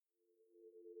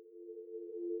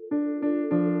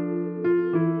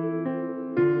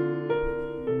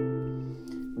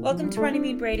Welcome to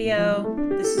Runnymede Radio.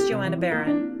 This is Joanna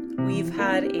Barron. We've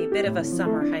had a bit of a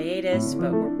summer hiatus,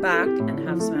 but we're back and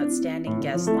have some outstanding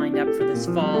guests lined up for this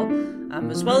fall,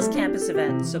 as well as campus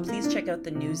events. So please check out the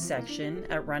news section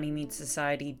at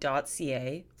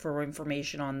runnymedesociety.ca for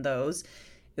information on those.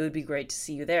 It would be great to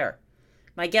see you there.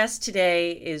 My guest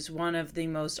today is one of the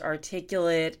most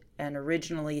articulate and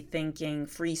originally thinking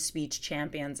free speech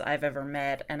champions I've ever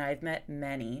met, and I've met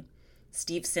many.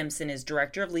 Steve Simpson is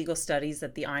Director of Legal Studies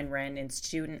at the Ayn Rand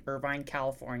Institute in Irvine,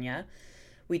 California.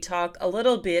 We talk a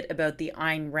little bit about the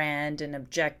Ayn Rand and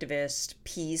objectivist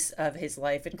piece of his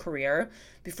life and career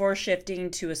before shifting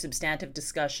to a substantive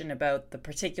discussion about the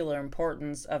particular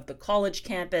importance of the college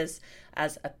campus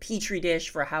as a petri dish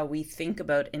for how we think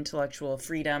about intellectual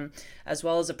freedom, as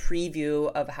well as a preview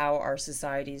of how our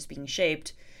society is being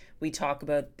shaped. We talk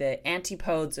about the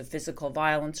antipodes of physical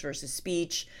violence versus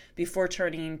speech before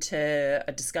turning to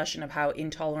a discussion of how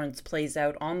intolerance plays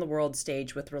out on the world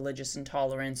stage with religious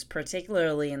intolerance,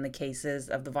 particularly in the cases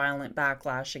of the violent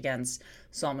backlash against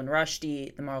Salman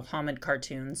Rushdie, the Mohammed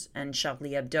cartoons, and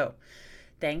Charlie Hebdo.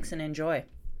 Thanks and enjoy.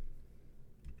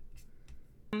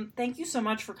 Thank you so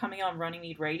much for coming on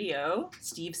Runnymede Radio,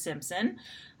 Steve Simpson.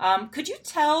 Could you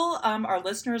tell our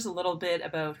listeners a little bit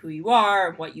about who you are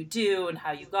and what you do and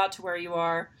how you got to where you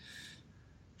are?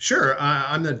 Sure.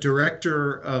 I'm the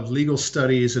Director of Legal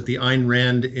Studies at the Ayn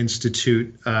Rand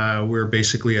Institute. We're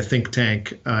basically a think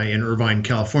tank in Irvine,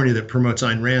 California that promotes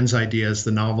Ayn Rand's ideas,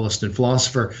 the novelist and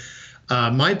philosopher.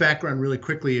 My background really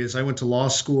quickly is I went to law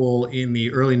school in the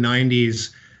early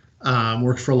 90s.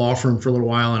 Worked for a law firm for a little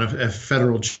while and a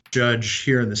federal judge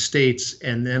here in the States.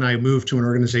 And then I moved to an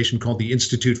organization called the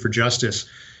Institute for Justice,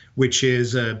 which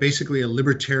is basically a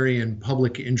libertarian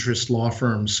public interest law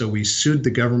firm. So we sued the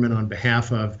government on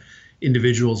behalf of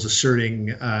individuals asserting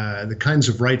the kinds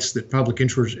of rights that public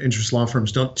interest law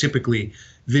firms don't typically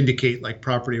vindicate, like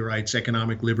property rights,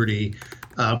 economic liberty,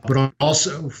 but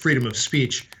also freedom of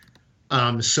speech.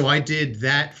 So I did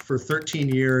that for 13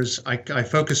 years. I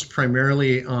focused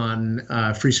primarily on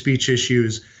free speech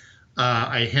issues.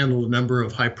 I handled a number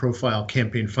of high-profile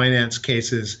campaign finance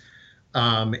cases.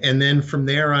 And then from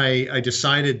there, I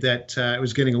decided that I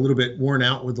was getting a little bit worn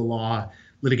out with the law.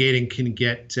 Litigating can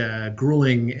get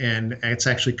grueling, and it's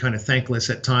actually kind of thankless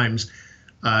at times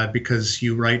because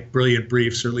you write brilliant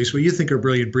briefs, or at least what you think are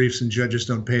brilliant briefs, and judges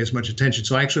don't pay as much attention.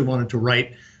 So I actually wanted to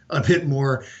write a bit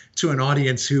more to an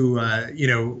audience who,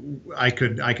 I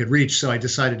could reach. So I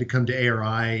decided to come to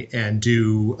ARI and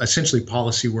do essentially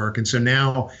policy work. And so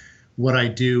now what I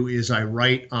do is I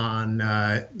write on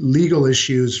legal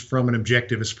issues from an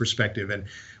objectivist perspective, and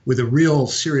with a real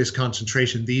serious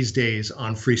concentration these days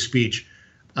on free speech,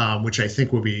 which I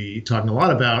think we'll be talking a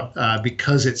lot about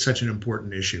because it's such an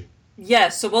important issue.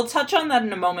 Yes, so we'll touch on that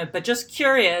in a moment, but just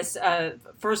curious,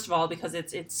 first of all, because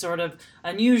it's sort of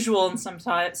unusual and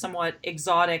somewhat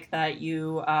exotic that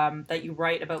you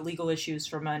write about legal issues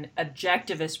from an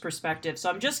objectivist perspective.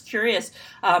 So I'm just curious,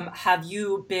 have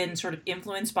you been sort of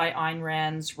influenced by Ayn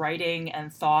Rand's writing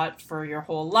and thought for your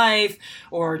whole life,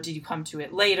 or did you come to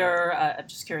it later? I'm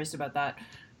just curious about that.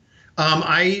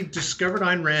 I discovered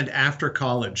Ayn Rand after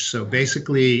college. So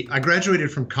basically, I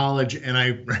graduated from college, and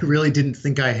I really didn't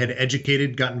think I had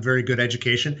gotten very good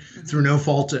education through no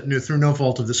fault of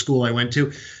the school I went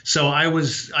to. So I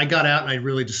got out, and I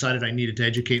really decided I needed to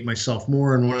educate myself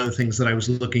more. And one of the things that I was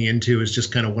looking into is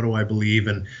just kind of, what do I believe?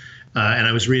 And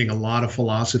I was reading a lot of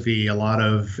philosophy, a lot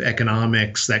of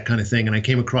economics, that kind of thing. And I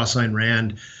came across Ayn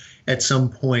Rand at some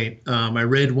point. I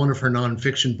read one of her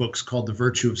nonfiction books called The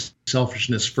Virtue of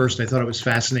Selfishness first. I thought it was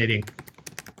fascinating,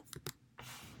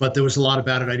 but there was a lot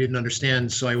about it I didn't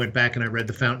understand. So I went back and I read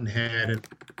The Fountainhead and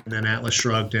then Atlas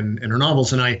Shrugged and her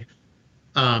novels. And I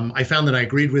found that I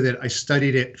agreed with it. I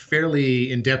studied it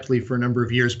fairly in-depthly for a number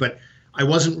of years, but I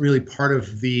wasn't really part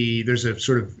of there's a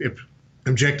sort of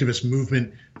objectivist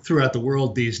movement throughout the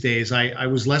world these days. I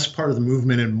was less part of the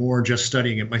movement and more just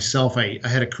studying it myself. I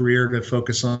had a career to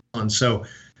focus on. So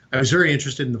I was very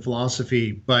interested in the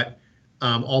philosophy, but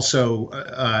also,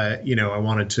 I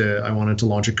wanted to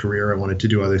launch a career. I wanted to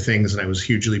do other things, and I was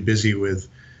hugely busy with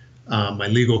my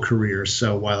legal career.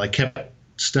 So while I kept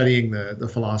studying the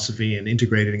philosophy and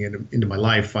integrating it into my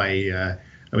life, I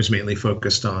was mainly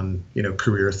focused on,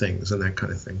 career things and that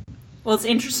kind of thing. Well, it's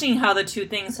interesting how the two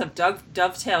things have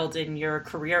dovetailed in your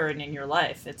career and in your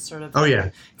life. It's sort of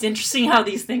It's interesting how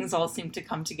these things all seem to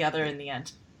come together in the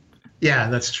end. Yeah,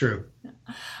 that's true.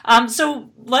 So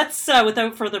let's,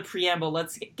 without further preamble,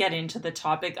 let's get into the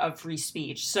topic of free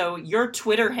speech. So your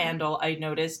Twitter handle, I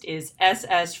noticed, is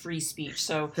SS Free Speech.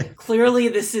 So clearly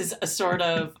this is a sort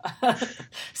of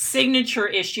signature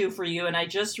issue for you. And I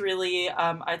just really,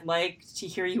 I'd like to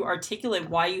hear you articulate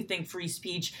why you think free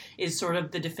speech is sort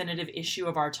of the definitive issue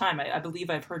of our time. I believe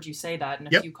I've heard you say that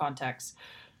in a few contexts.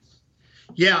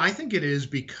 Yeah, I think it is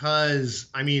because,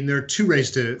 I mean, there are two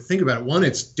ways to think about it. One,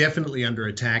 it's definitely under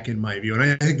attack in my view. And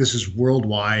I think this is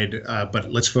worldwide,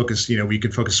 but let's focus, we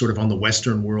could focus sort of on the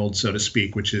Western world, so to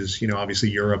speak, which is, obviously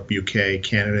Europe, UK,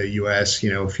 Canada, US,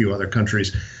 a few other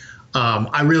countries.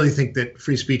 I really think that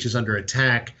free speech is under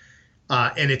attack,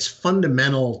 and it's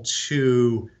fundamental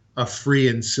to a free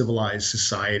and civilized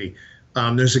society.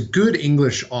 There's a good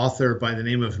English author by the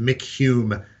name of Mick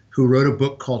Hume who wrote a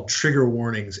book called Trigger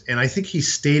Warnings. And I think he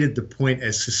stated the point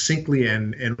as succinctly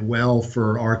and well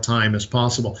for our time as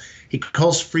possible. He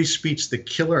calls free speech the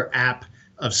killer app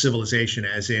of civilization,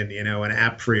 as in, an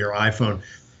app for your iPhone.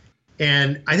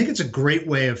 And I think it's a great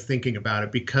way of thinking about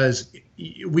it because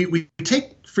we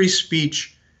take free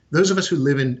speech, those of us who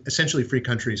live in essentially free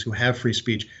countries who have free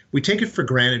speech, we take it for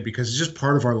granted because it's just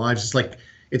part of our lives.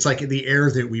 It's like the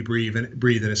air that we breathe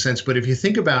in a sense. But if you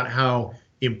think about how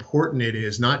important it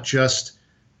is, not just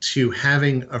to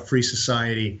having a free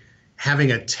society,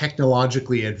 having a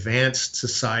technologically advanced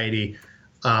society,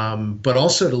 but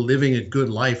also to living a good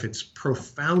life, it's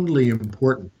profoundly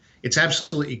important. It's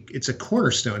a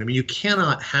cornerstone. I mean, you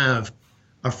cannot have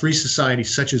a free society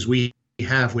such as we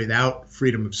have without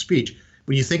freedom of speech.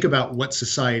 When you think about what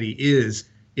society is,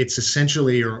 it's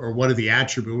essentially, or what are the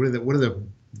attributes, what are the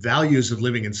values of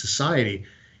living in society?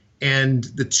 And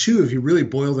the two, if you really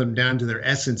boil them down to their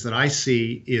essence that I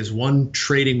see, is one,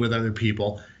 trading with other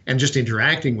people and just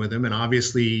interacting with them, and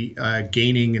obviously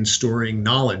gaining and storing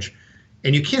knowledge.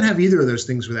 And you can't have either of those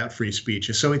things without free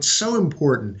speech. So it's so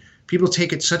important. People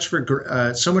take it so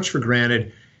much for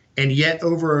granted. And yet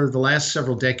over the last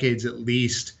several decades, at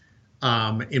least,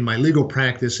 in my legal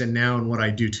practice and now in what I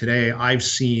do today, I've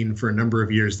seen for a number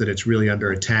of years that it's really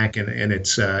under attack, and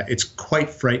it's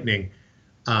quite frightening.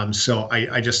 So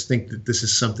I just think that this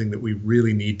is something that we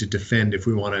really need to defend if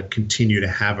we want to continue to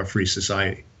have a free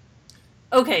society.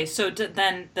 Okay, so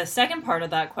then the second part of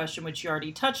that question, which you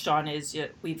already touched on, is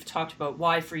we've talked about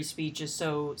why free speech is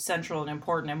so central and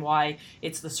important and why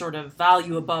it's the sort of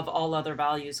value above all other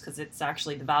values, because it's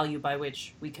actually the value by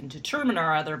which we can determine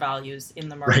our other values in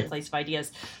the marketplace of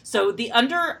ideas. So the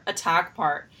under attack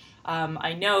part,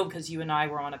 I know because you and I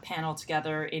were on a panel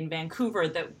together in Vancouver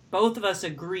that both of us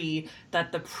agree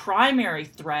that the primary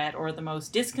threat or the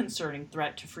most disconcerting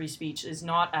threat to free speech is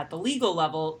not at the legal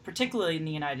level, particularly in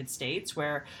the United States,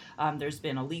 where there's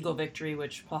been a legal victory,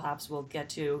 which perhaps we'll get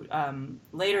to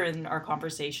later in our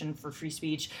conversation for free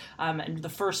speech. And the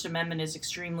First Amendment is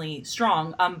extremely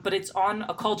strong, but it's on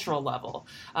a cultural level,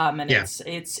 and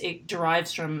it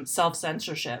derives from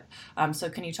self-censorship.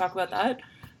 So can you talk about that?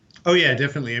 Oh yeah,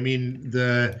 definitely. I mean,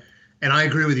 and I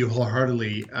agree with you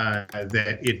wholeheartedly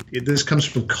that this comes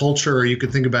from culture, or you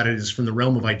could think about it as from the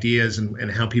realm of ideas and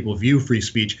how people view free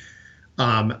speech.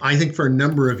 I think for a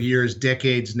number of years,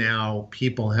 decades now,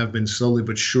 people have been slowly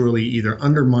but surely either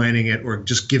undermining it or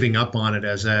just giving up on it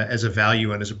as a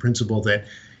value and as a principle that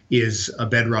is a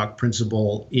bedrock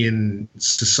principle in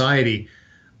society.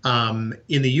 In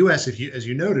the U.S., as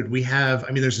you noted,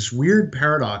 there's this weird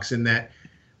paradox in that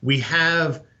we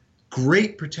have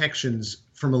great protections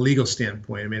from a legal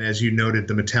standpoint. I mean, as you noted,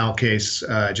 the Mattel case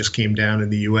just came down in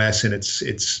the U.S. and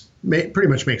it's pretty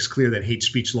much makes clear that hate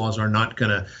speech laws are not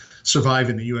going to survive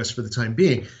in the U.S. for the time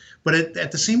being. But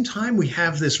at the same time, we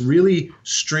have this really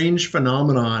strange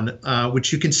phenomenon,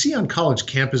 which you can see on college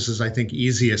campuses, I think,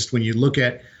 easiest when you look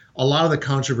at a lot of the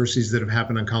controversies that have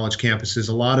happened on college campuses,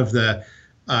 a lot of the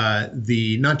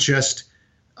not just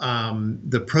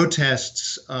the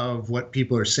protests of what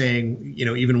people are saying,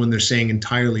 even when they're saying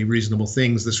entirely reasonable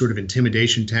things, the sort of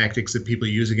intimidation tactics that people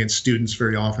use against students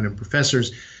very often and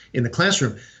professors in the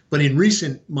classroom. But in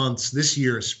recent months, this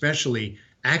year especially,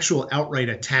 actual outright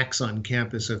attacks on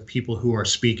campus of people who are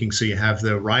speaking. So you have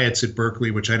the riots at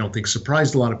Berkeley, which I don't think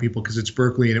surprised a lot of people because it's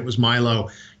Berkeley and it was Milo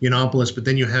Yiannopoulos. But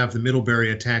then you have the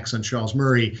Middlebury attacks on Charles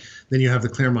Murray. Then you have the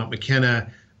Claremont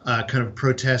McKenna kind of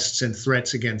protests and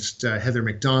threats against Heather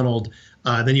McDonald.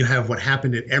 Then you have what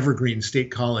happened at Evergreen State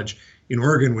College in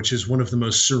Oregon, which is one of the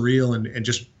most surreal and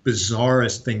just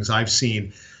bizarrest things I've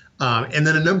seen. And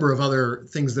then a number of other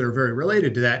things that are very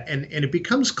related to that. And it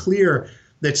becomes clear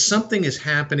that something is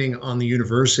happening on the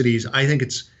universities. I think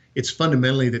it's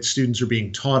fundamentally that students are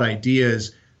being taught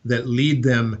ideas that lead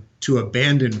them to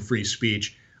abandon free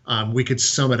speech. We could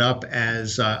sum it up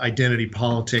as identity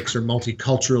politics or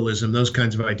multiculturalism, those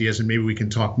kinds of ideas, and maybe we can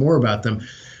talk more about them.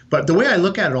 But the way I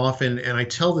look at it often, and I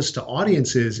tell this to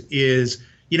audiences, is,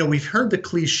 we've heard the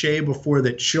cliche before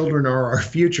that children are our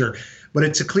future, but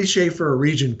it's a cliche for a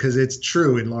reason because it's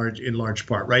true in large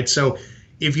part, right? So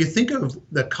if you think of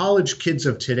the college kids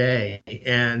of today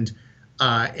and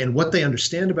what they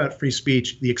understand about free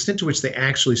speech, the extent to which they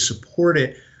actually support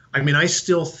it, I mean, I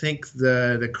still think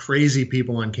the crazy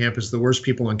people on campus, the worst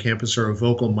people on campus, are a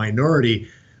vocal minority,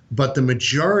 but the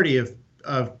majority of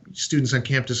students on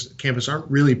campus aren't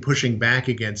really pushing back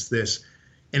against this.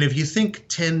 And if you think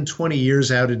 10, 20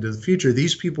 years out into the future,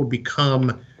 these people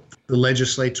become the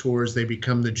legislators, they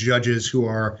become the judges who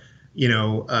are,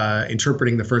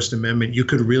 interpreting the First Amendment. You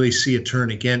could really see a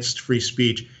turn against free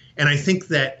speech. And I think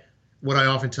that what I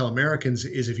often tell Americans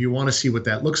is, if you want to see what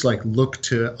that looks like, look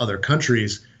to other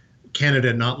countries,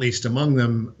 Canada not least among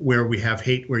them, where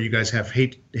you guys have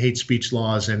hate speech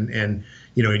laws, and in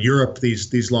Europe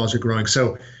these laws are growing.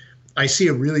 So I see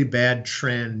a really bad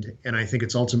trend, and I think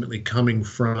it's ultimately coming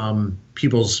from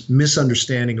people's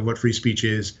misunderstanding of what free speech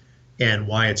is and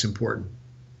why it's important.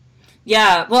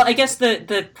 Yeah, well, I guess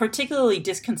the particularly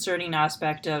disconcerting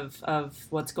aspect of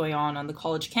what's going on the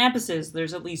college campuses,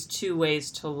 there's at least two ways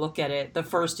to look at it. The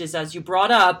first is, as you brought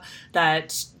up, that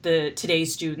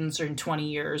today's students or in 20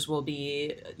 years will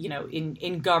be,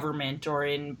 in government or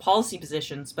in policy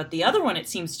positions. But the other one, it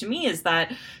seems to me, is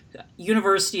that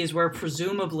universities where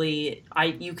presumably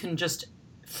you can just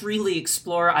freely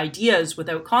explore ideas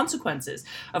without consequences.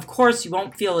 Of course, you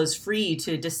won't feel as free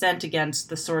to dissent against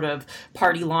the sort of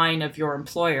party line of your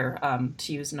employer,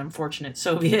 to use an unfortunate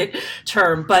Soviet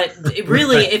term. But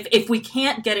really, if we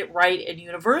can't get it right in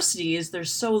universities,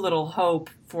 there's so little hope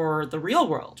for the real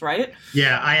world, right?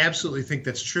 Yeah, I absolutely think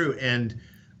that's true. And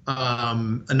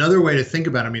another way to think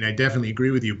about it, I mean, I definitely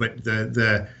agree with you, but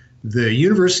the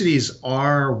universities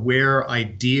are where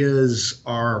ideas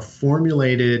are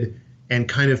formulated and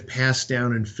kind of passed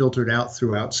down and filtered out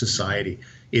throughout society.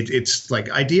 It's like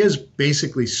ideas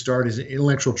basically start as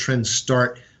intellectual trends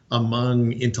start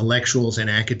among intellectuals and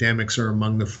academics are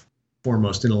among the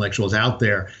foremost intellectuals out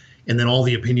there. And then all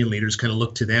the opinion leaders kind of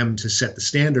look to them to set the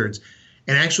standards.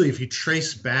 And actually, if you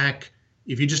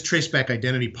just trace back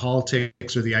identity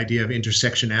politics or the idea of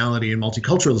intersectionality and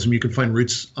multiculturalism, you can find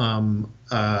roots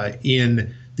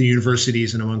in the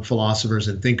universities and among philosophers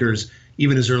and thinkers,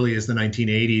 even as early as the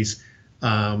 1980s.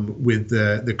 With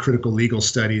the critical legal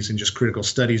studies and just critical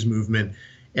studies movement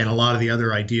and a lot of the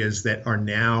other ideas that are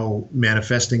now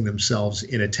manifesting themselves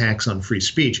in attacks on free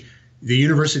speech. The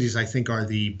universities, I think, are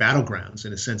the battlegrounds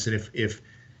in a sense that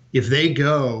if they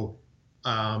go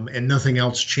and nothing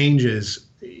else changes,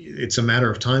 it's a matter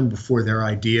of time before their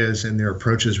ideas and their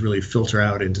approaches really filter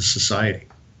out into society.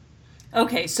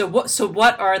 Okay, so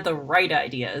what are the right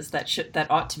ideas that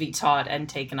ought to be taught and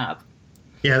taken up?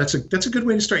 Yeah, that's a good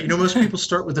way to start. Most people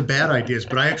start with the bad ideas,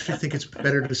 but I actually think it's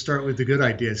better to start with the good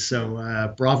ideas.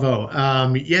 So bravo.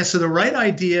 So the right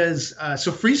ideas.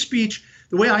 So free speech,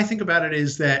 the way I think about it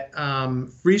is that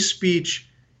free speech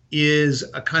is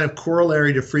a kind of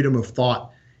corollary to freedom of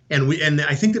thought. And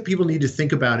I think that people need to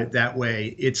think about it that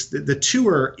way. It's the two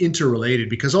are interrelated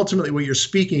because ultimately what you're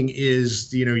speaking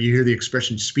is, you hear the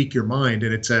expression "speak your mind,"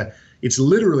 and it's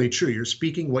literally true. You're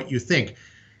speaking what you think.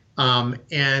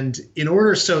 And in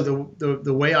order, so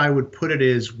the way I would put it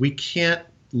is, we can't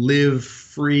live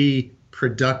free,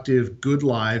 productive, good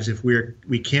lives if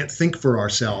we can't think for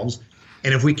ourselves,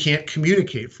 and if we can't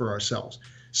communicate for ourselves.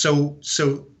 So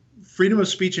freedom of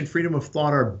speech and freedom of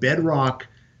thought are bedrock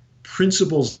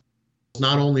principles,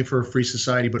 not only for a free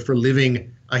society, but for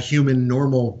living a human,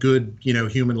 normal, good,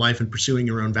 human life and pursuing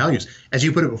your own values. As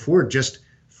you put it before, just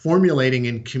formulating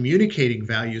and communicating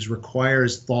values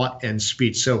requires thought and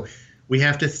speech. So we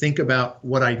have to think about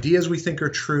what ideas we think are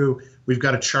true. We've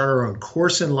got to chart our own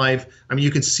course in life. I mean, you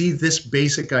can see this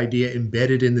basic idea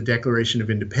embedded in the Declaration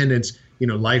of Independence,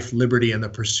 life, liberty, and the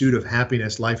pursuit of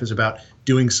happiness. Life is about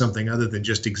doing something other than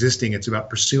just existing. It's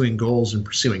about pursuing goals and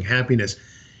pursuing happiness.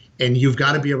 And you've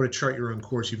got to be able to chart your own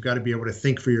course. You've got to be able to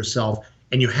think for yourself,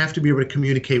 and you have to be able to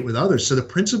communicate with others. So the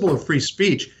principle of free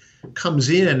speech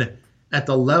comes in at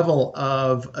the level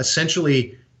of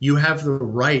essentially you have the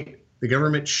right, the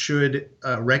government should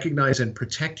recognize and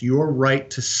protect your right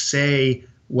to say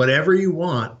whatever you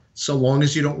want so long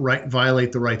as you don't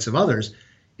violate the rights of others.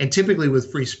 And typically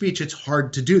with free speech, it's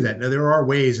hard to do that. Now, there are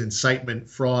ways, incitement,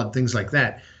 fraud, things like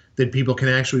that people can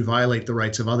actually violate the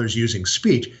rights of others using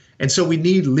speech. And so we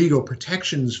need legal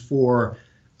protections for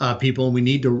people, and we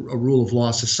need a rule of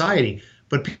law society.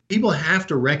 But people have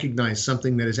to recognize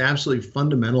something that is absolutely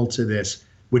fundamental to this,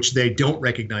 which they don't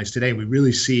recognize today. We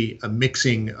really see a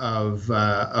mixing of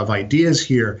ideas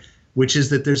here, which is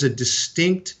that there's a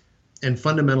distinct and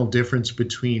fundamental difference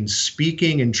between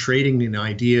speaking and trading in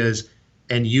ideas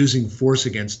and using force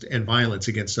against and violence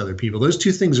against other people. Those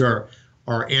two things are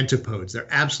antipodes. They're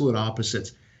absolute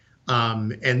opposites.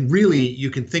 And really, you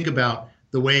can think about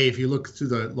the way, if you look through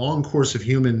the long course of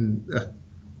human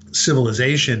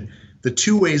civilization, the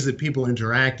two ways that people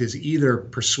interact is either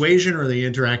persuasion or they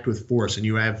interact with force. And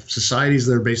you have societies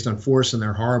that are based on force and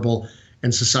they're horrible,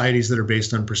 and societies that are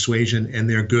based on persuasion and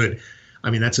they're good.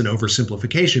 I mean, that's an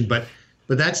oversimplification, but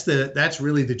that's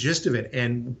really the gist of it.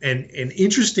 And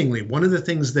interestingly, one of the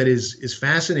things that is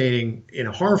fascinating in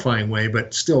a horrifying way,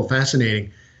 but still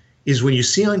fascinating, is when you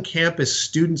see on campus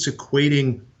students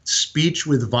equating speech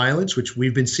with violence, which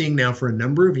we've been seeing now for a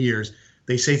number of years.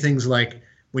 They say things like,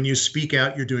 when you speak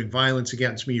out, you're doing violence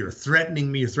against me, you're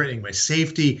threatening my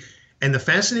safety. And the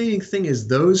fascinating thing is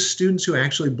those students who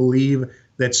actually believe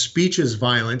that speech is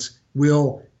violence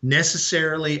will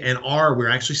necessarily, and we're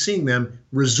actually seeing them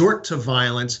resort to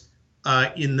violence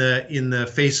in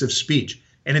the face of speech.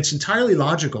 And it's entirely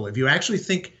logical. If you actually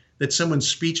think that someone's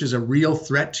speech is a real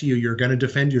threat to you, you're going to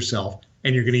defend yourself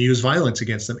and you're going to use violence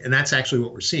against them. And that's actually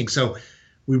what we're seeing. So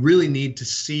we really need to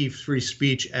see free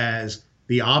speech as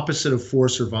the opposite of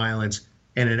force or violence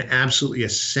and an absolutely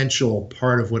essential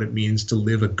part of what it means to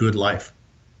live a good life.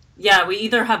 Yeah, we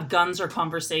either have guns or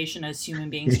conversation as human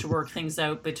beings to work things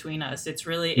out between us. It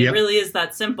really is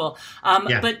that simple.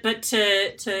 But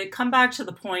to come back to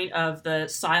the point of the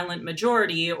silent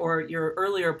majority, or your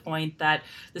earlier point that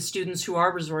the students who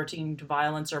are resorting to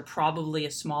violence are probably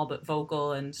a small but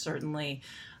vocal and certainly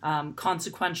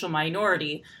consequential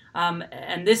minority.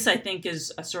 And this, I think,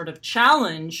 is a sort of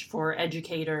challenge for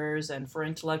educators and for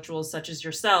intellectuals such as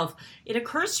yourself. It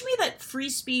occurs to me that free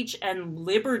speech and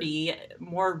liberty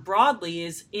more broadly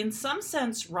is, in some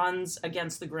sense, runs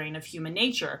against the grain of human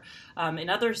nature. In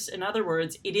other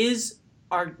words, it is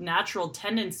our natural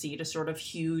tendency to sort of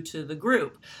hew to the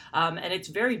group. And it's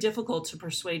very difficult to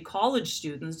persuade college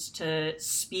students to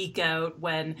speak out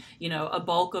when, a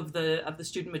bulk of the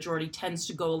student majority tends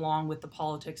to go along with the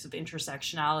politics of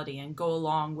intersectionality and go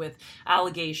along with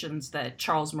allegations that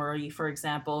Charles Murray, for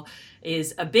example,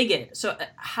 is a bigot. So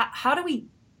how do we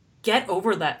get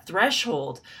over that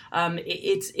threshold?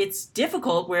 It's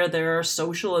difficult where there are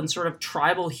social and sort of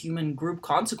tribal human group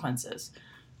consequences.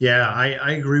 Yeah,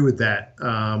 I agree with that.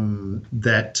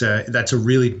 That's a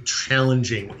really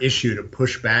challenging issue to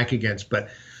push back against. But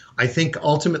I think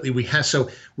ultimately we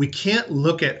can't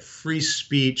look at free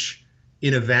speech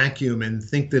in a vacuum and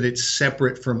think that it's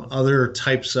separate from other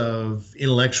types of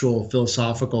intellectual,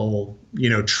 philosophical,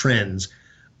 trends.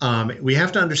 We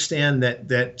have to understand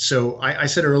that. So I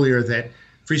said earlier that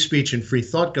free speech and free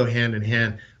thought go hand in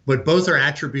hand, but both are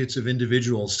attributes of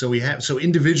individuals. So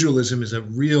individualism is a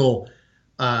real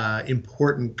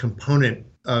important component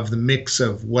of the mix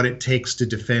of what it takes to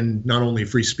defend not only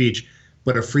free speech,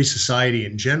 but a free society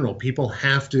in general. People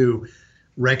have to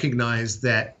recognize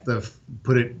that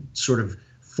put it sort of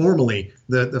formally,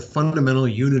 the fundamental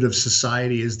unit of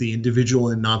society is the individual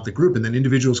and not the group. And then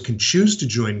individuals can choose to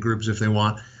join groups if they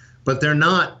want, but they're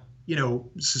not,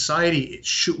 society,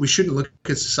 we shouldn't look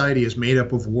at society as made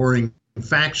up of warring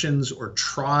factions or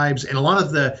tribes. And a lot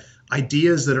of the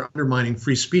ideas that are undermining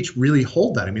free speech really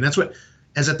hold that. I mean, that's what,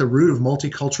 as at the root of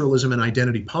multiculturalism and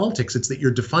identity politics, it's that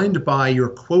you're defined by your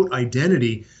quote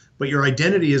identity, but your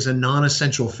identity is a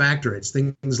non-essential factor. It's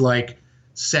things like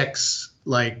sex,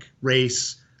 like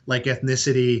race, like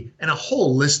ethnicity, and a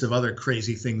whole list of other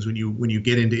crazy things when you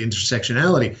get into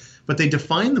intersectionality. But they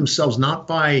define themselves not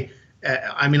by,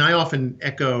 I often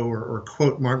echo or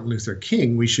quote Martin Luther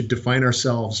King, we should define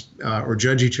ourselves or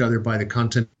judge each other by the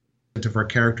content of our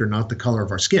character, not the color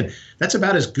of our skin. That's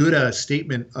about as good a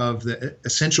statement of the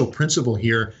essential principle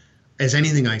here as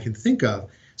anything I can think of.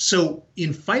 So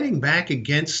in fighting back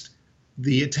against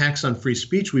the attacks on free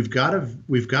speech, we've got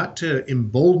to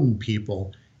embolden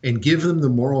people and give them the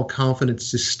moral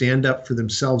confidence to stand up for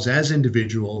themselves as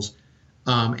individuals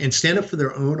and stand up for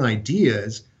their own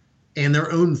ideas and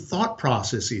their own thought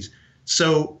processes.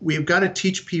 So we've got to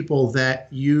teach people that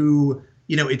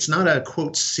it's not a,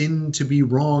 quote, sin to be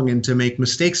wrong and to make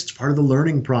mistakes. It's part of the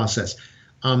learning process.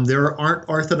 There aren't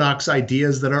orthodox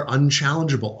ideas that are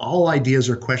unchallengeable. All ideas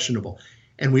are questionable,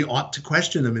 and we ought to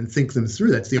question them and think them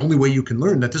through. That's the only way you can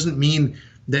learn. That doesn't mean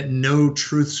that no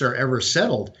truths are ever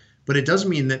settled, but it does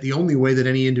mean that the only way that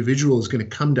any individual is going to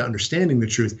come to understanding the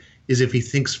truth is if he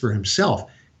thinks for himself.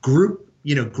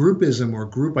 Groupism or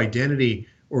group identity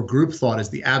or group thought is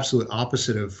the absolute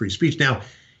opposite of free speech. Now,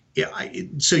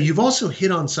 So you've also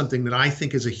hit on something that I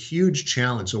think is a huge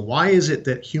challenge. So why is it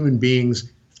that human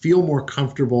beings feel more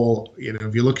comfortable,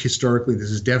 if you look historically,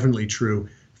 this is definitely true,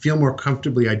 feel more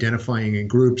comfortably identifying in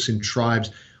groups and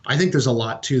tribes? I think there's a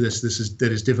lot to this.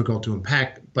 That is difficult to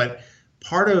unpack, but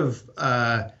part of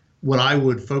what I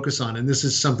would focus on, and this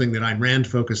is something that Ayn Rand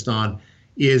focused on,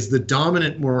 is the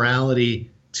dominant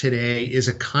morality today is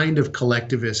a kind of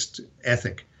collectivist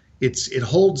ethic. It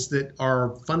holds that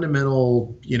our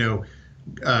fundamental,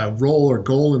 role or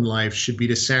goal in life should be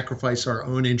to sacrifice our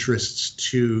own interests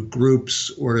to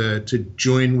groups, or to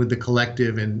join with the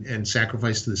collective and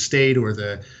sacrifice to the state or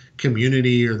the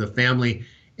community or the family.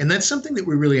 And that's something that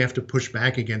we really have to push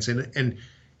back against. And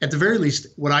at the very least,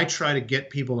 what I try to get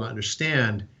people to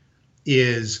understand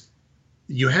is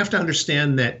you have to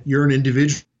understand that you're an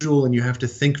individual and you have to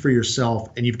think for yourself,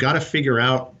 and you've got to figure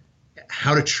out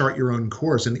how to chart your own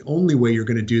course. And the only way you're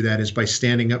going to do that is by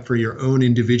standing up for your own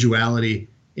individuality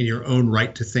and your own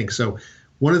right to think. So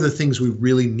one of the things we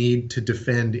really need to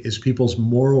defend is people's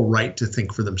moral right to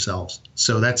think for themselves.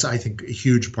 So that's, I think, a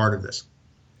huge part of this.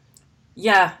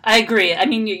 Yeah, I agree. I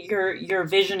mean, your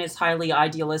vision is highly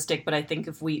idealistic, but I think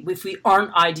if we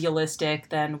aren't idealistic,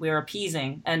 then we're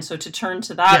appeasing. And so to turn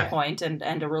to that point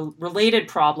and a related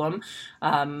problem,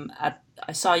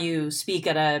 I saw you speak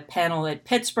at a panel at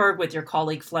Pittsburgh with your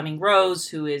colleague Fleming Rose,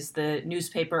 who is the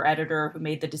newspaper editor who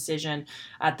made the decision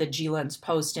at the G-Lens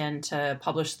Post-In to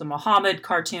publish the Muhammad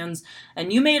cartoons.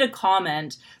 And you made a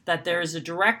comment that there is a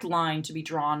direct line to be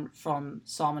drawn from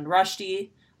Salman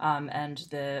Rushdie and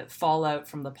the fallout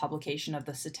from the publication of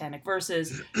the Satanic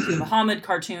Verses to Muhammad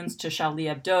cartoons, to Charlie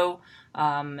Hebdo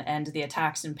and the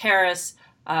attacks in Paris.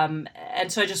 And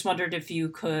so I just wondered if you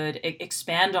could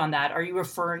expand on that. Are you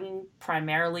referring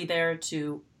primarily there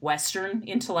to Western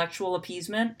intellectual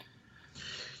appeasement?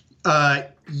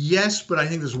 Yes, but I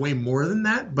think there's way more than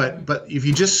that. But if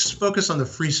you just focus on the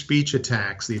free speech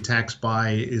attacks, the attacks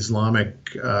by Islamic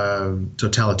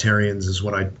totalitarians is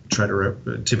what I try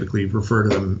to typically refer to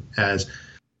them as.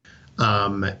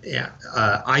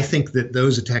 I think that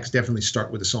those attacks definitely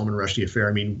start with the Salman Rushdie affair.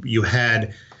 I mean, you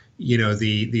had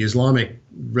the Islamic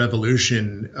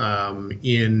Revolution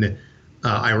in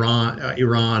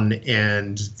Iran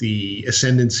and the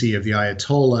ascendancy of the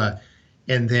Ayatollah,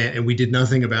 and we did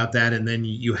nothing about that. And then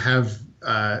you have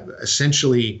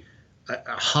essentially a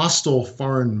hostile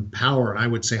foreign power, and I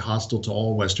would say hostile to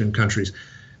all Western countries,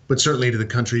 but certainly to the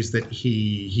countries that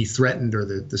he threatened, or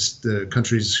the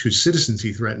countries whose citizens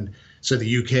he threatened. So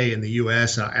the UK and the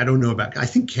US, I don't know about, I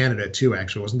think Canada too,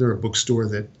 actually. Wasn't there a bookstore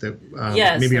that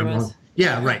yes, maybe I'm was. wrong?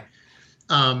 Yeah, right.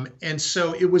 And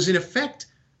so it was in effect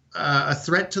a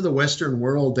threat to the Western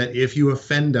world that if you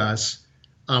offend us,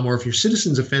 or if your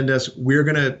citizens offend us, we're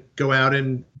going to go out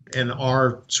and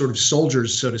our sort of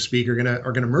soldiers, so to speak, are going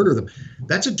to murder them.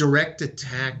 That's a direct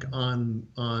attack on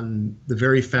the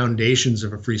very foundations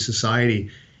of a free society.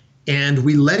 And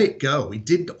we let it go. We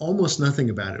did almost nothing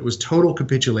about it. It was total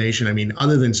capitulation. I mean,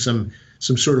 other than some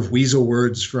sort of weasel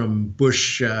words from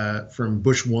Bush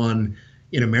 1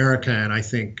 in America, and I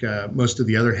think most of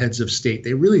the other heads of state,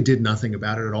 they really did nothing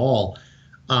about it at all.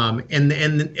 And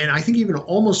I think even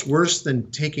almost worse than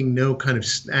taking no kind of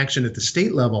action at the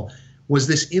state level was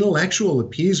this intellectual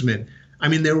appeasement. I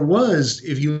mean, there was,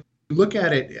 if you look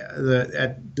at it,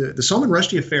 the Salman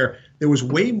Rushdie affair, there was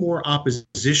way more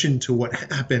opposition to what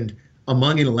happened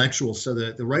among intellectuals. So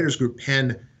the writers group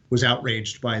PEN was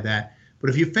outraged by that. But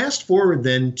if you fast forward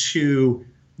then to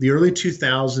the early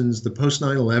 2000s, the post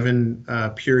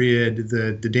 9/11 period,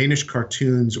 the Danish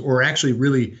cartoons, or actually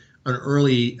really an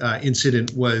early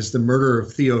incident was the murder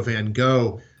of Theo van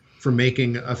Gogh for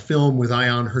making a film with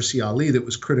Ayaan Hirsi Ali that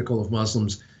was critical of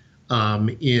Muslims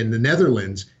in the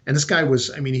Netherlands. And this guy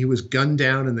was, I mean, he was gunned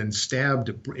down and then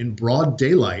stabbed in broad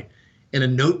daylight, and a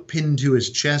note pinned to his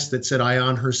chest that said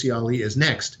Ayaan Hirsi Ali is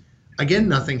next. Again,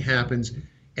 nothing happens.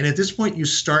 And at this point, you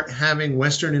start having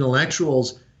Western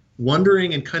intellectuals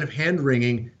wondering and kind of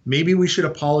hand-wringing, maybe we should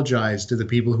apologize to the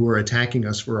people who are attacking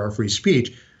us for our free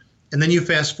speech. And then you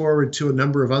fast forward to a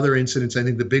number of other incidents, I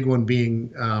think the big one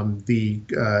being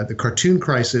the cartoon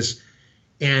crisis.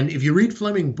 And if you read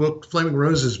Fleming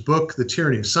Rose's book, The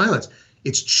Tyranny of Silence,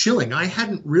 it's chilling. I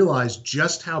hadn't realized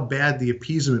just how bad the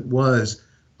appeasement was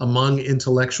among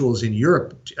intellectuals in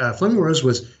Europe. Fleming Rose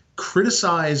was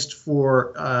criticized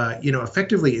for,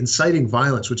 effectively inciting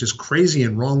violence, which is crazy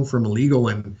and wrong from a legal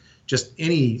and just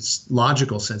any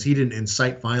logical sense. He didn't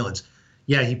incite violence.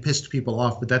 Yeah, he pissed people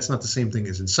off, but that's not the same thing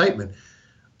as incitement.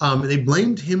 They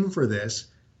blamed him for this.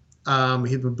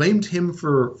 He blamed him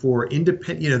for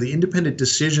independent, the independent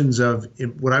decisions of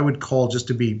what I would call, just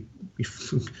to be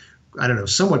I don't know,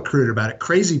 somewhat crude about it,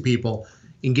 crazy people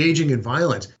engaging in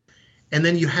violence. And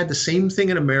then you had the same thing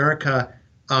in America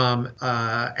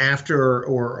after,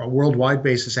 or a worldwide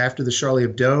basis after the Charlie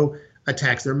Hebdo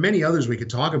attacks. There are many others we could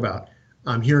talk about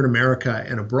here in America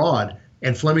and abroad,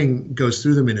 and Fleming goes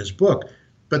through them in his book.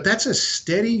 But that's a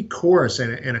steady course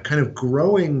and a kind of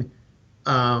growing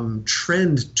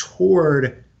trend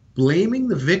toward blaming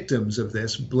the victims of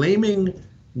this, blaming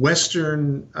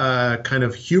Western kind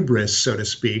of hubris, so to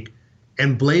speak,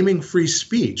 and blaming free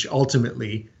speech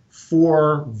ultimately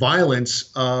for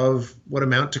violence of what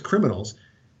amount to criminals.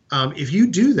 If you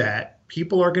do that,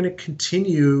 people are going to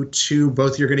continue to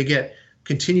you're going to get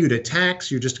continued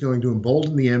attacks. You're just going to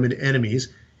embolden the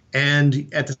enemies. And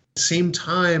at the same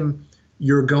time,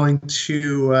 you're going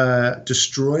to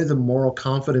destroy the moral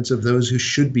confidence of those who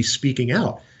should be speaking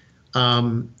out.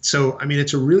 So, I mean,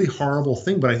 it's a really horrible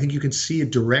thing, but I think you can see a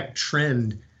direct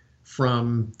trend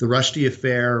from the Rushdie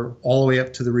affair all the way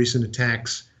up to the recent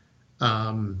attacks,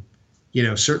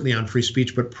 certainly on free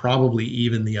speech, but probably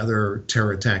even the other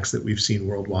terror attacks that we've seen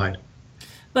worldwide.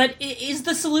 But is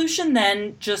the solution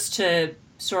then just to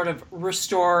sort of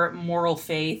restore moral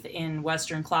faith in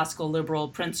Western classical liberal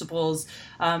principles?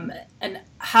 And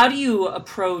how do you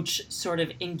approach sort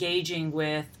of engaging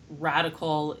with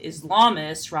radical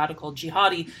Islamists, radical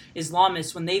jihadi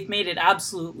Islamists, when they've made it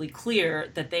absolutely clear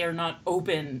that they are not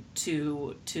open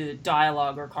to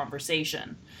dialogue or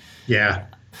conversation? Yeah.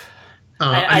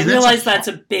 I realize that's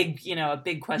a big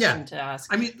question to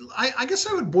ask. I mean, I guess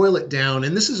I would boil it down,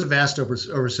 and this is a vast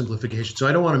oversimplification. So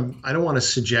I don't want to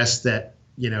suggest that,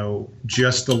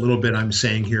 just a little bit I'm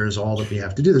saying here is all that we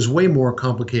have to do. There's way more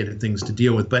complicated things to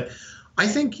deal with, but I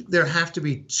think there have to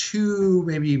be two,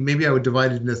 maybe I would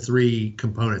divide it into three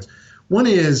components. One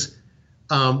is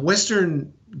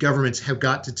Western governments have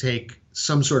got to take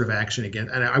some sort of action again,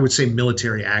 and I would say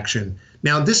military action.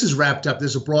 Now, this is wrapped up.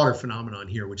 There's a broader phenomenon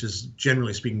here, which is,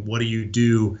 generally speaking, what do you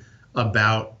do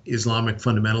about Islamic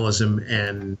fundamentalism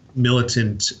and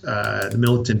the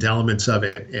militant elements of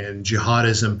it and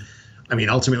jihadism? I mean,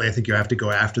 ultimately, I think you have to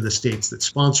go after the states that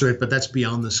sponsor it, but that's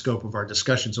beyond the scope of our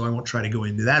discussion, so I won't try to go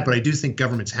into that. But I do think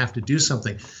governments have to do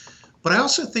something. But I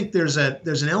also think there's an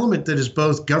element that is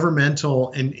both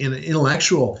governmental and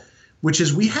intellectual, which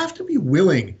is we have to be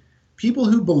willing. People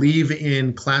who believe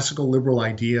in classical liberal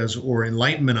ideas or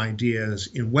Enlightenment ideas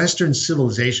in Western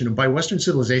civilization, and by Western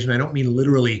civilization, I don't mean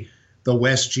literally the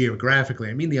West geographically.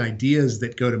 I mean the ideas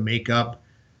that go to make up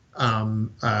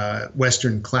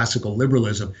Western classical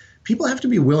liberalism. People have to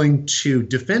be willing to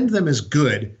defend them as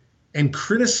good and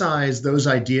criticize those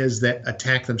ideas that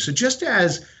attack them. So just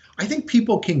as I think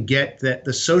people can get that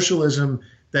the socialism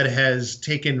that has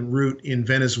taken root in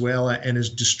Venezuela and is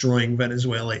destroying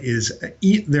Venezuela is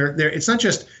it's not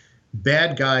just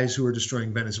bad guys who are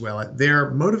destroying Venezuela.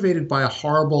 They're motivated by a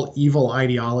horrible, evil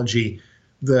ideology,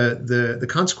 the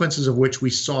consequences of which we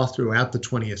saw throughout the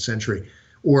 20th century.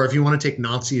 Or if you want to take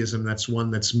Nazism, that's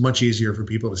one that's much easier for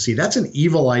people to see. That's an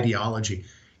evil ideology.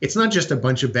 It's not just a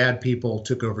bunch of bad people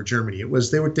took over Germany. It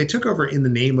was they took over in the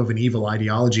name of an evil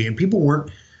ideology, and people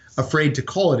weren't afraid to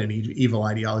call it an evil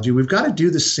ideology. We've got to do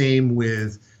the same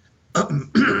with,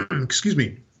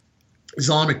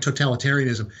 Islamic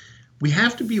totalitarianism. We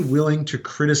have to be willing to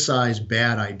criticize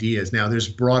bad ideas. Now, there's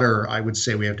broader, I would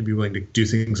say we have to be willing to do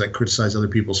things like criticize other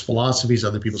people's philosophies,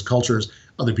 other people's cultures,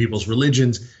 other people's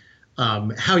religions.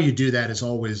 How you do that is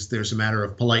always, there's a matter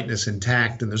of politeness and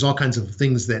tact, and there's all kinds of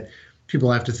things that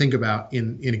people have to think about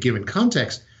in a given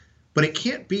context. But it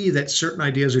can't be that certain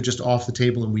ideas are just off the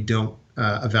table and we don't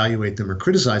evaluate them or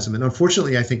criticize them. And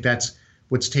unfortunately, I think that's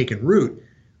what's taken root.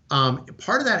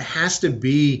 Part of that has to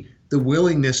be the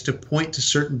willingness to point to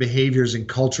certain behaviors and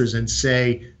cultures and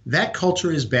say, that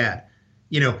culture is bad.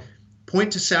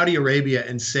 Point to Saudi Arabia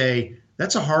and say,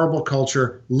 that's a horrible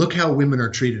culture. Look how women are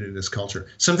treated in this culture.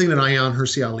 Something that Ayaan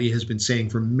Hirsi Ali has been saying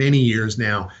for many years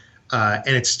now.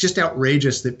 And it's just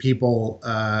outrageous that people,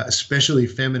 especially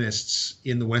feminists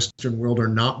in the Western world, are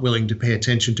not willing to pay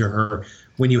attention to her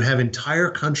when you have entire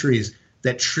countries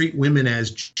that treat women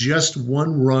as just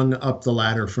one rung up the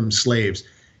ladder from slaves.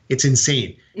 It's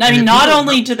insane. I mean, not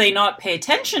only do they not pay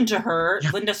attention to her, yeah.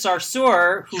 Linda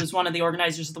Sarsour, who was one of the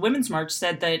organizers of the Women's March,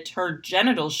 said that her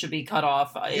genitals should be cut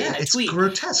off in a tweet. It's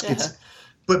grotesque. Yeah.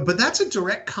 But that's a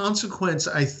direct consequence,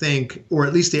 I think, or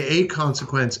at least a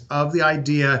consequence of the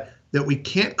idea that we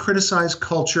can't criticize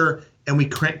culture and we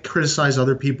can't criticize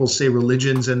other people's, say,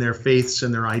 religions and their faiths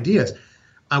and their ideas.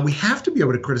 We have to be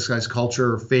able to criticize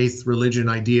culture, faith, religion,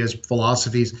 ideas,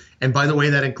 philosophies. And by the way,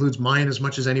 that includes mine as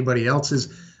much as anybody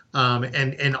else's.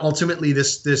 And ultimately,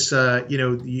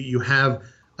 you have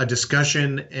a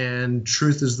discussion and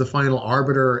truth is the final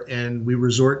arbiter, and we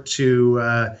resort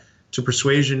to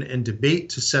persuasion and debate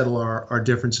to settle our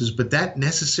differences. But that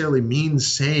necessarily means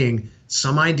saying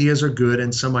some ideas are good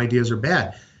and some ideas are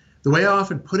bad. The way I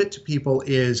often put it to people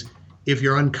is, if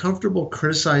you're uncomfortable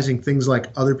criticizing things like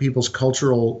other people's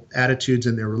cultural attitudes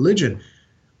and their religion,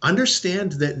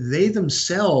 understand that they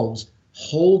themselves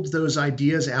hold those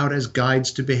ideas out as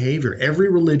guides to behavior. Every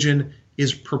religion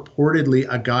is purportedly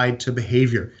a guide to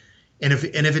behavior. And if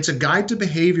it's a guide to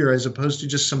behavior as opposed to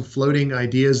just some floating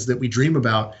ideas that we dream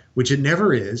about, which it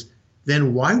never is,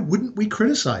 then why wouldn't we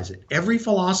criticize it? Every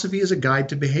philosophy is a guide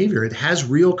to behavior. It has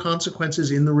real consequences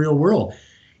in the real world.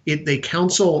 They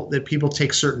counsel that people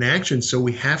take certain actions, so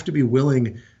we have to be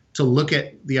willing to look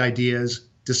at the ideas,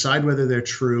 decide whether they're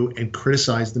true, and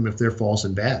criticize them if they're false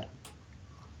and bad.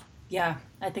 Yeah,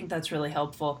 I think that's really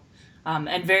helpful.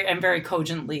 And very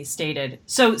cogently stated.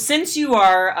 So since you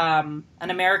are an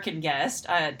American guest,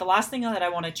 the last thing that I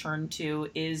want to turn to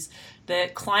is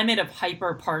the climate of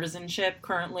hyper-partisanship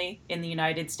currently in the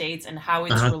United States and how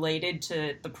it's related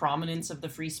to the prominence of the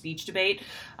free speech debate.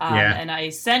 And I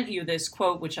sent you this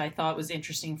quote, which I thought was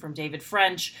interesting, from David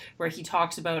French, where he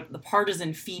talks about the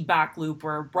partisan feedback loop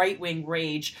where right-wing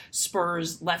rage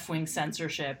spurs left-wing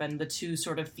censorship, and the two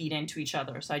sort of feed into each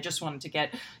other. So I just wanted to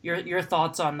get your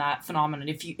thoughts on that phenomenon,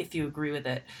 if you agree with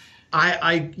it.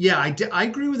 I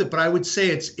agree with it, but I would say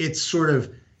it's sort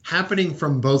of happening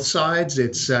from both sides.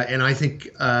 It's and I think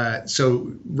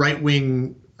so.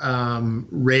 Right-wing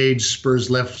rage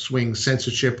spurs left-wing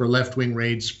censorship, or left-wing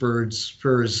rage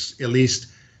spurs at least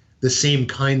the same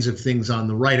kinds of things on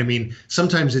the right. I mean,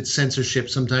 sometimes it's censorship,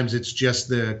 sometimes it's just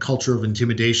the culture of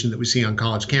intimidation that we see on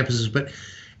college campuses,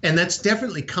 and that's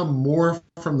definitely come more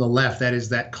from the left. That is,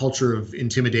 that culture of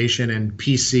intimidation and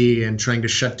PC and trying to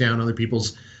shut down other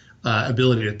people's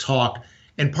ability to talk.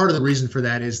 And part of the reason for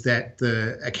that is that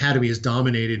the academy is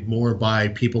dominated more by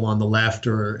people on the left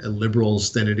or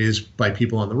liberals than it is by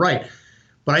people on the right.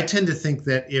 But I tend to think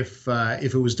that if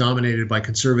it was dominated by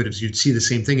conservatives, you'd see the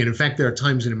same thing. And in fact, there are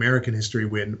times in American history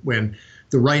when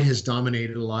the right has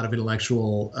dominated a lot of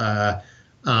intellectual, at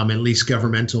least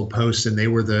governmental posts, and they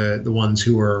were the ones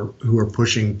who are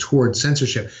pushing towards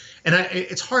censorship. And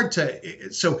it's hard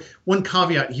to. So one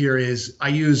caveat here is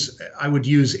I would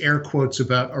use air quotes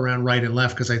around right and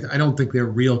left, because I don't think they're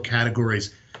real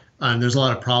categories. There's a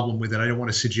lot of problem with it. I don't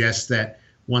want to suggest that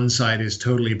one side is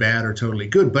totally bad or totally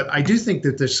good, but I do think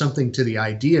that there's something to the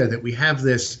idea that we have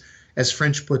this, as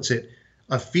French puts it,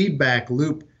 a feedback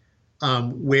loop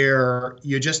where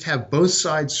you just have both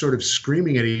sides sort of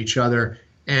screaming at each other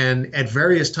and at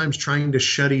various times trying to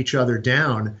shut each other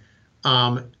down.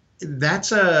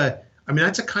 That's a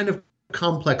kind of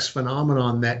complex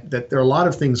phenomenon that there are a lot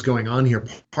of things going on here.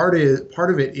 Part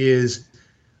of it is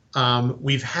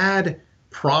we've had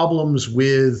problems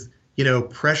with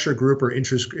pressure group or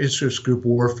interest group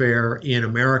warfare in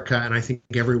America, and I think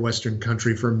every Western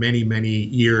country for many, many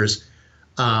years.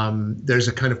 There's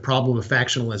a kind of problem of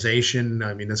factionalization.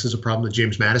 I mean, this is a problem that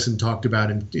James Madison talked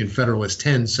about in Federalist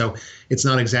 10, so it's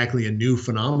not exactly a new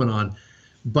phenomenon.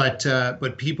 But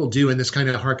people do, and this kind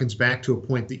of harkens back to a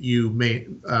point that you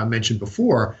mentioned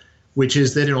before, which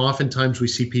is that oftentimes we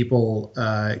see people,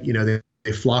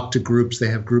 they flock to groups, they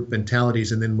have group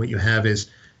mentalities, and then what you have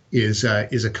is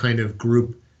a kind of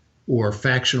group or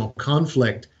factional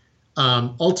conflict.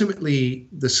 Ultimately,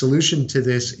 the solution to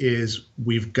this is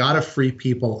we've got to free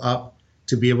people up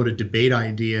to be able to debate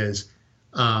ideas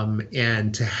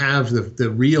and to have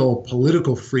the real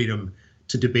political freedom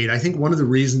to debate. I think one of the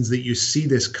reasons that you see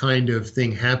this kind of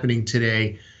thing happening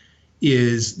today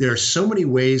is there are so many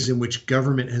ways in which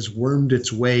government has wormed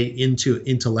its way into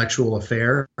intellectual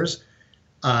affairs.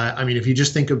 I mean, if you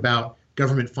just think about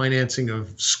government financing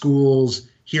of schools,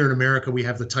 here in America, we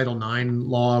have the Title IX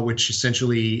law, which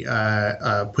essentially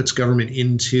puts government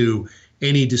into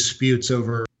any disputes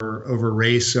over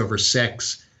race, over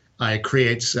sex. It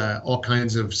creates all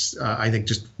kinds of, I think,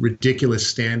 just ridiculous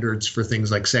standards for things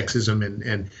like sexism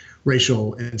and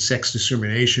racial and sex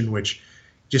discrimination, which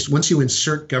just once you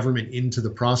insert government into the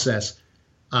process,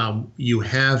 you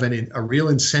have a real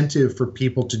incentive for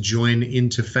people to join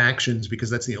into factions, because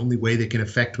that's the only way they can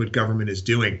affect what government is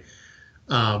doing.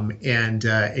 When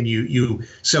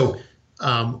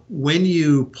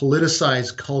you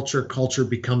politicize culture, culture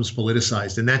becomes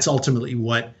politicized, and that's ultimately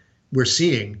what we're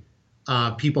seeing.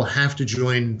 People have to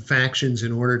join factions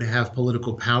in order to have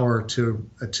political power to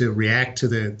react to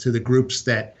the groups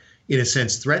that, in a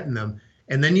sense, threaten them.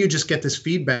 And then you just get this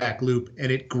feedback loop,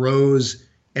 and it grows,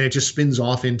 and it just spins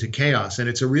off into chaos. And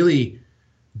it's a really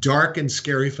dark and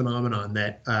scary phenomenon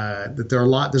that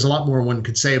there's a lot more one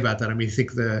could say about that. I mean, I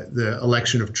think the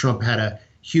election of Trump had a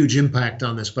huge impact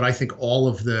on this, but I think all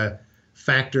of the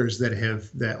factors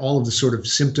that all of the sort of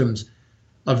symptoms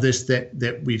of this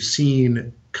that we've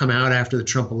seen come out after the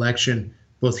Trump election,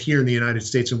 both here in the United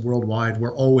States and worldwide,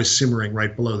 were always simmering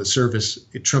right below the surface.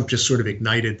 Trump just sort of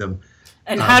ignited them.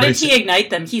 And how did he ignite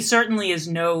them? He certainly is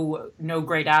no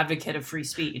great advocate of free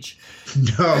speech.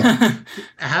 No.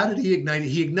 How did he ignite it?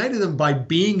 He ignited them by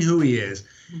being who he is.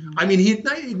 Mm-hmm. I mean, he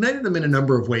ignited them in a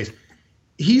number of ways.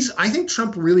 I think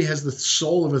Trump really has the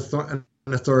soul of an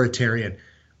authoritarian.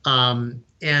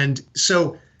 And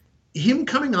so him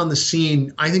coming on the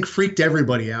scene, I think, freaked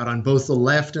everybody out on both the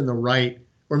left and the right,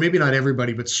 or maybe not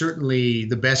everybody, but certainly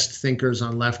the best thinkers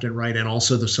on left and right, and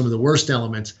also some of the worst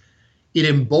elements. It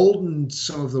emboldened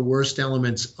some of the worst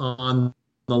elements on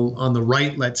the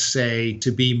right, let's say,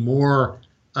 to be more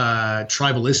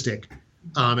tribalistic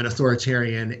and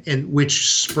authoritarian, and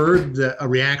which spurred a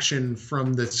reaction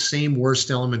from the same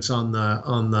worst elements on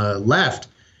the left.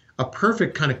 A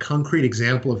perfect kind of concrete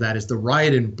example of that is the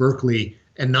riot in Berkeley,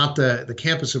 and not the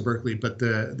campus of Berkeley, but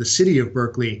the city of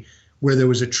Berkeley, where there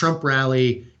was a Trump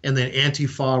rally and then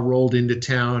Antifa rolled into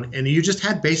town, and you just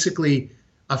had basically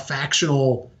a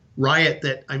factional riot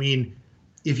that, I mean,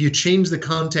 if you change the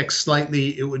context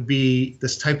slightly, it would be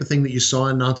this type of thing that you saw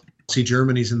in Nazi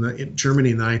Germany in the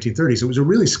 1930s. It was a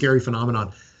really scary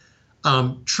phenomenon.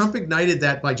 Trump ignited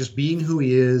that by just being who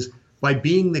he is, by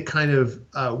being the kind of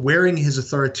wearing his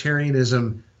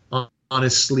authoritarianism on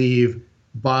his sleeve,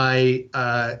 by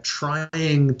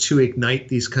trying to ignite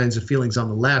these kinds of feelings on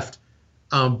the left.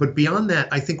 But beyond that,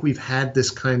 I think we've had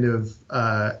this kind of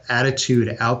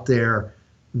attitude out there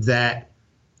that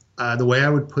the way I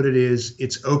would put it is,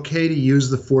 it's okay to use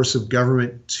the force of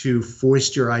government to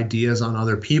foist your ideas on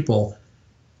other people.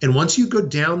 And once you go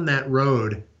down that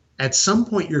road, at some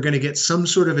point you're going to get some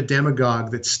sort of a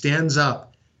demagogue that stands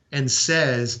up and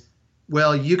says,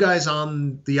 well, you guys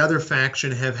on the other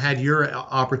faction have had your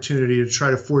opportunity to try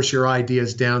to force your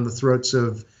ideas down the throats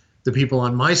of the people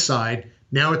on my side.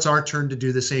 Now it's our turn to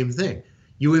do the same thing.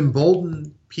 You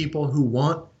embolden people who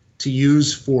want to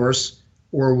use force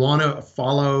or want to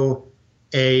follow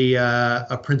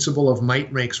a principle of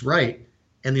might makes right.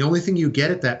 And the only thing you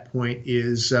get at that point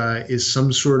is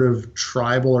some sort of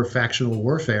tribal or factional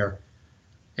warfare.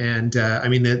 And I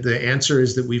mean, the answer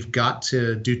is that we've got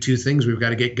to do two things. We've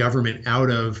got to get government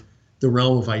out of the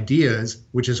realm of ideas,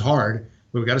 which is hard.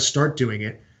 We've got to start doing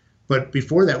it. But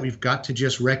before that, we've got to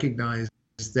just recognize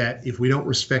that if we don't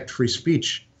respect free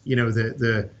speech, you know,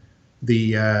 the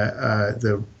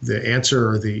answer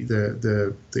or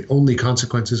the only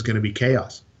consequence is going to be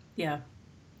chaos. Yeah.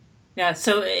 Yeah,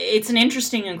 so it's an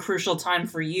interesting and crucial time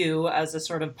for you as a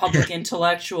sort of public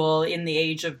intellectual in the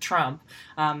age of Trump.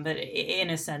 But in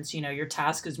a sense, you know, your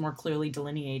task is more clearly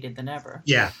delineated than ever.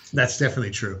 Yeah, that's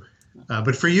definitely true.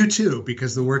 But for you too,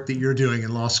 because the work that you're doing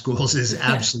in law schools is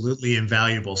absolutely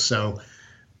invaluable. So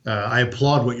I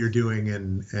applaud what you're doing,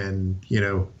 and you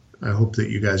know, I hope that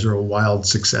you guys are a wild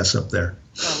success up there.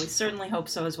 Well, we certainly hope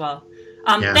so as well.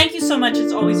 Thank you so much.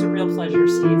 It's always a real pleasure,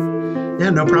 Steve. Yeah,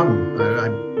 no problem.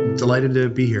 I'm delighted to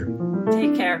be here.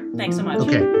 Take care. Thanks so much.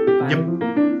 Okay. Bye.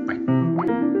 Yep.